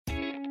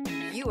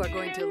You are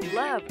going to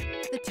love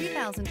the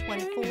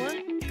 2024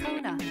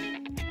 Kona.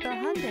 The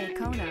Hyundai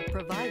Kona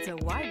provides a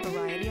wide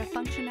variety of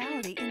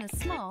functionality in a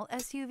small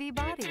SUV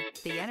body.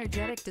 The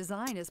energetic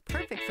design is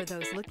perfect for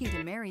those looking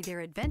to marry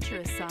their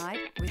adventurous side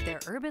with their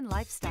urban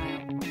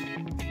lifestyle.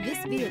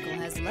 This vehicle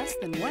has less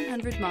than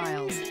 100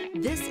 miles.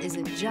 This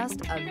isn't just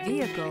a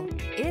vehicle,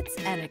 it's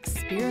an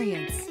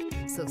experience.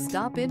 So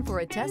stop in for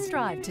a test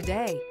drive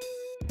today.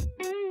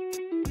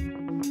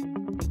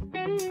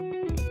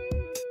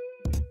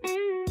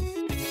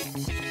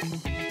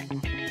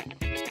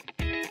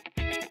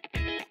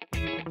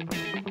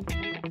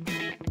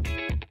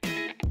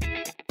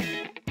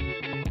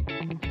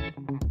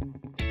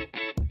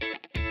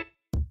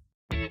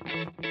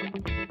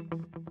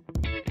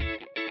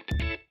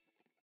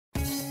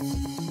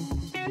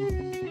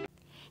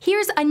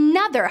 Here's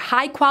another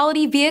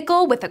high-quality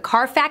vehicle with a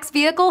Carfax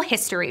Vehicle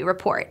History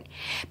Report.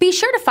 Be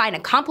sure to find a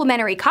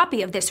complimentary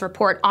copy of this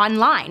report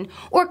online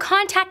or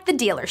contact the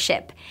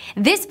dealership.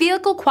 This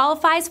vehicle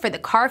qualifies for the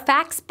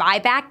Carfax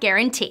Buyback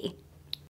Guarantee.